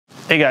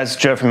Hey guys,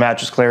 Joe from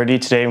Mattress Clarity.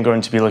 Today I'm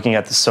going to be looking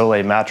at the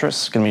Solay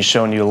Mattress. Going to be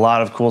showing you a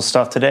lot of cool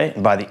stuff today,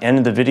 and by the end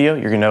of the video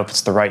you're going to know if it's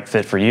the right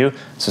fit for you.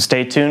 So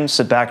stay tuned,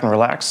 sit back and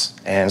relax,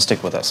 and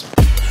stick with us.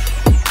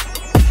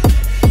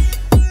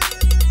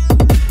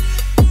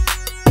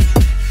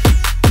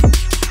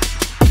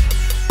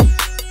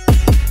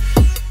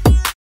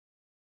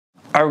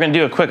 All right, we're going to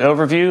do a quick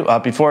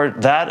overview. Before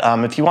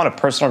that, if you want a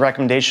personal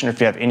recommendation or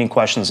if you have any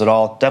questions at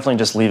all, definitely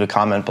just leave a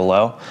comment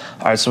below.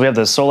 All right, so we have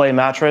the Solay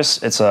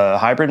Mattress. It's a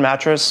hybrid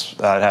mattress.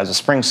 It has a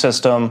spring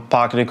system,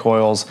 pocketed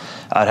coils.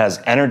 It has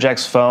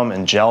Energex foam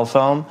and gel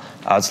foam.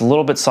 It's a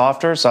little bit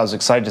softer, so I was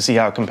excited to see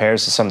how it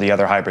compares to some of the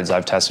other hybrids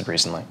I've tested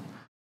recently. All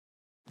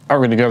right,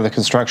 we're going to go over the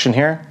construction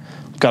here.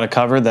 We've got a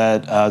cover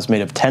that is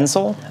made of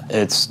Tencel.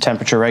 It's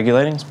temperature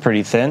regulating. It's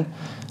pretty thin.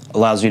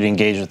 Allows you to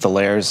engage with the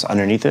layers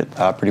underneath it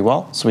pretty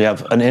well. So we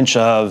have an inch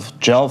of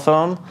gel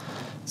foam.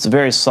 It's a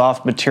very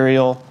soft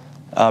material,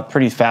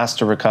 pretty fast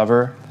to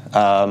recover.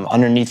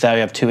 Underneath that we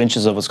have 2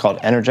 inches of what's called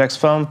Energex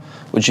foam,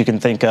 which you can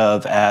think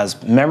of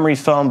as memory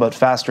foam but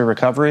faster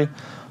recovery.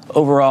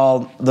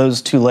 Overall,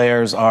 those 2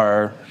 layers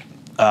are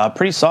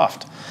pretty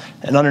soft.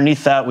 And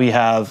underneath that we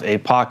have a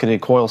pocketed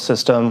coil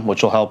system,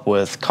 which will help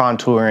with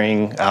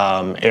contouring,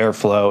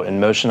 airflow, and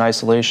motion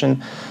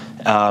isolation.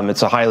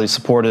 It's a highly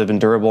supportive and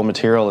durable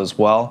material as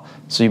well.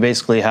 So you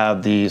basically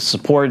have the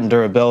support and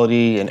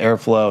durability and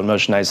airflow and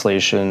motion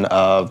isolation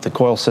of the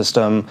coil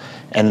system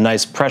and a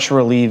nice pressure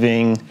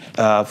relieving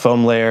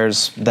foam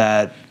layers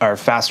that are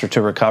faster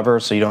to recover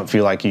so you don't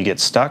feel like you get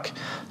stuck,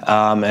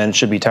 and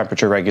should be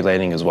temperature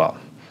regulating as well.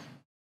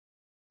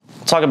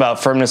 We'll talk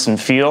about firmness and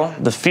feel.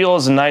 The feel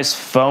is a nice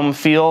foam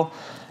feel.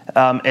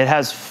 It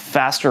has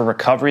faster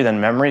recovery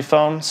than memory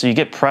foam, so you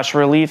get pressure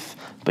relief,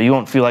 but you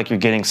won't feel like you're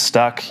getting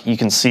stuck. You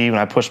can see when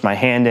I push my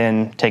hand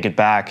in, take it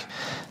back,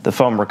 the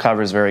foam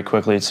recovers very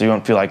quickly, so you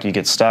won't feel like you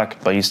get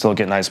stuck, but you still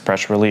get nice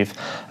pressure relief.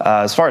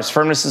 As far as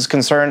firmness is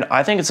concerned,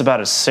 I think it's about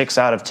a 6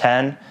 out of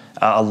 10,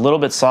 a little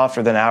bit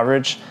softer than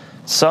average.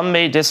 Some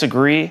may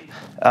disagree.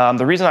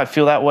 The reason I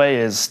feel that way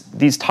is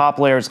these top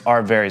layers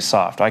are very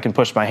soft. I can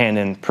push my hand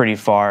in pretty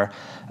far.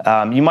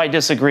 You might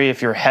disagree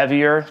if you're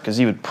heavier, because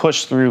you would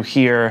push through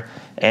here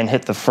and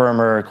hit the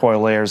firmer coil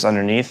layers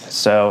underneath.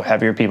 So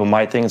heavier people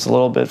might think it's a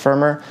little bit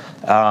firmer,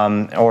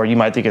 or you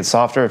might think it's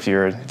softer if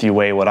you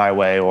weigh what I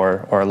weigh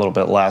or a little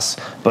bit less.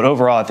 But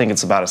overall, I think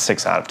it's about a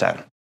 6 out of 10.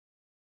 All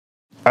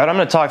right, I'm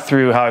going to talk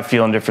through how I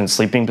feel in different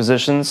sleeping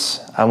positions.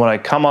 When I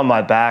come on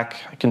my back,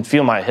 I can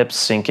feel my hips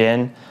sink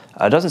in.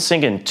 It doesn't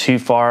sink in too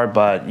far,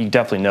 but you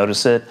definitely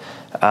notice it.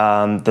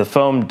 The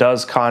foam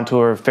does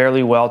contour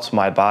fairly well to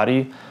my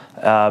body.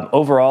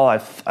 Overall,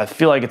 I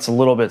feel like it's a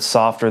little bit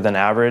softer than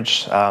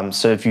average.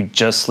 So if you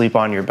just sleep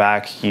on your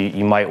back,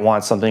 you might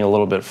want something a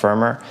little bit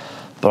firmer.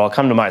 But I'll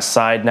come to my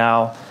side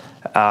now.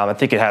 I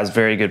think it has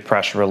very good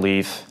pressure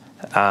relief.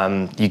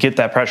 You get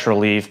that pressure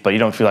relief, but you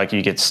don't feel like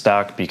you get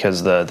stuck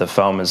because the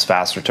foam is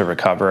faster to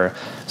recover.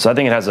 So I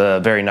think it has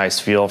a very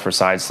nice feel for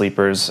side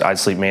sleepers. I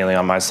sleep mainly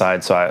on my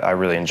side, so I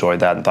really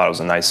enjoyed that and thought it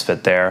was a nice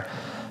fit there.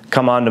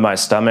 Come onto my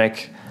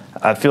stomach.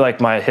 I feel like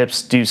my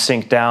hips do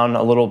sink down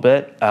a little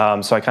bit, so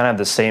I kind of have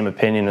the same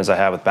opinion as I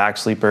have with back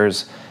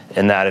sleepers,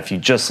 in that if you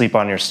just sleep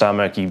on your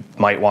stomach, you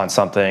might want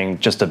something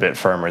just a bit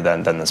firmer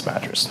than this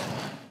mattress.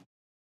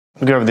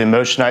 We'll go over the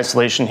motion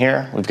isolation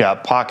here. We've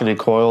got pocketed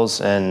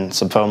coils and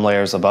some foam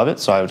layers above it,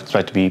 so I would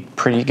expect to be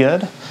pretty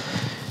good.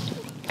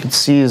 You can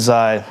see as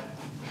I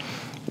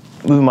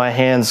move my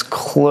hands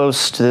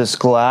close to this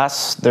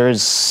glass, there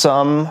is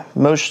some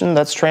motion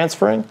that's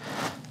transferring.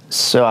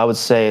 So I would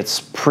say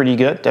it's pretty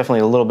good, definitely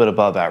a little bit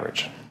above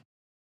average.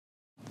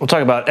 We'll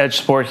talk about edge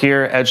support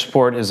here. Edge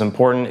support is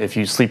important if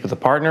you sleep with a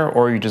partner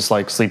or you just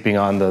like sleeping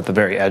on the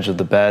very edge of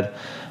the bed.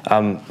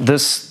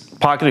 This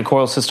pocketed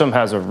coil system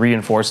has a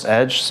reinforced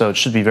edge, so it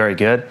should be very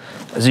good.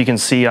 As you can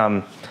see,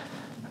 I'm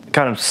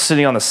kind of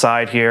sitting on the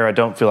side here. I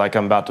don't feel like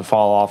I'm about to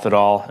fall off at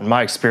all. In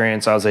my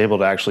experience, I was able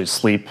to actually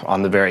sleep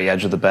on the very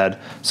edge of the bed,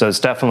 so it's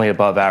definitely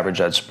above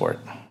average edge support.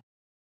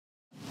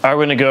 All right,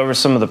 we're going to go over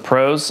some of the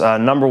pros.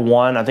 Number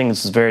one, I think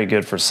this is very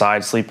good for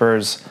side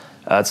sleepers.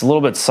 It's a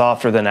little bit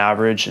softer than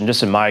average, and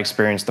just in my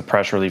experience, the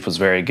pressure relief was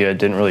very good.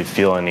 Didn't really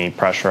feel any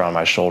pressure on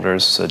my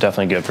shoulders, so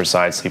definitely good for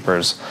side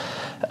sleepers.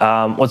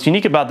 What's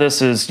unique about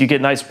this is you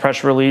get nice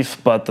pressure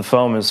relief, but the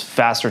foam is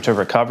faster to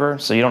recover,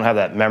 so you don't have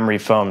that memory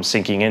foam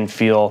sinking in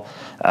feel.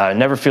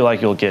 Never feel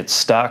like you'll get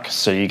stuck,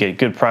 so you get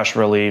good pressure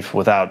relief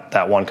without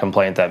that one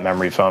complaint that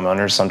memory foam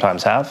owners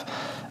sometimes have.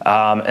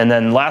 And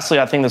then lastly,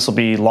 I think this will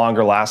be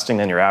longer lasting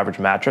than your average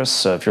mattress.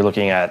 So if you're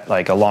looking at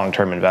like a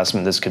long-term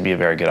investment, this could be a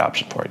very good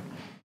option for you.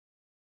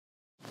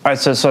 All right,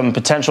 so some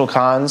potential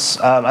cons.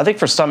 I think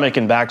for stomach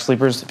and back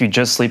sleepers, if you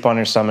just sleep on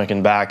your stomach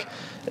and back,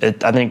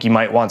 I think you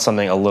might want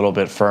something a little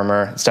bit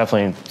firmer. It's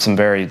definitely some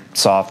very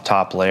soft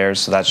top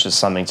layers, so that's just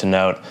something to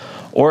note.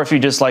 Or if you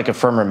just like a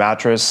firmer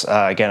mattress,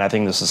 again, I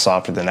think this is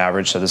softer than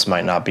average, so this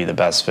might not be the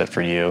best fit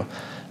for you.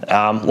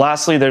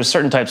 Lastly, there's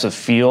certain types of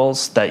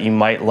feels that you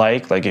might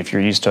like if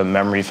you're used to a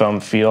memory foam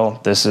feel.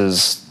 This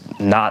is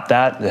not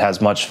that. It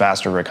has much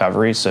faster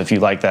recovery. So if you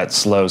like that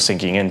slow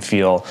sinking in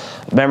feel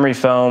of memory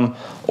foam,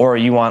 or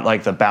you want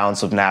like the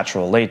bounce of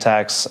natural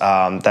latex,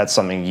 that's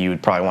something you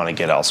would probably want to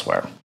get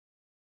elsewhere.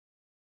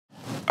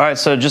 All right,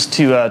 so just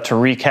to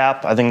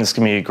recap, I think this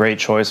can be a great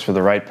choice for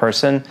the right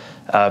person.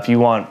 If you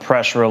want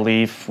pressure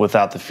relief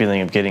without the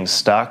feeling of getting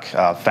stuck,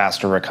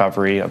 faster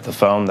recovery of the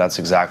foam, that's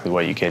exactly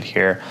what you get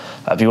here.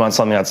 If you want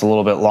something that's a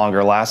little bit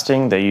longer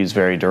lasting, they use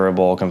very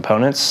durable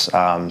components.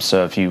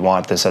 So if you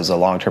want this as a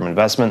long-term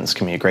investment, this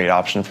can be a great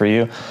option for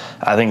you.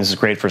 I think this is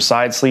great for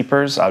side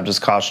sleepers. I would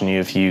just caution you,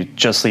 if you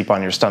just sleep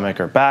on your stomach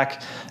or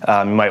back,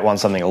 you might want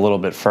something a little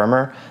bit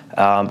firmer.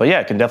 But yeah,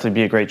 it can definitely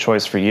be a great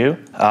choice for you.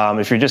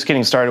 If you're just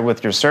getting started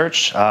with your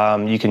search,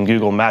 you can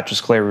Google mattress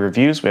clarity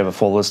reviews. We have a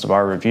full list of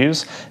our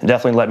reviews, and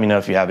definitely let me know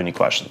if you have any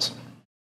questions.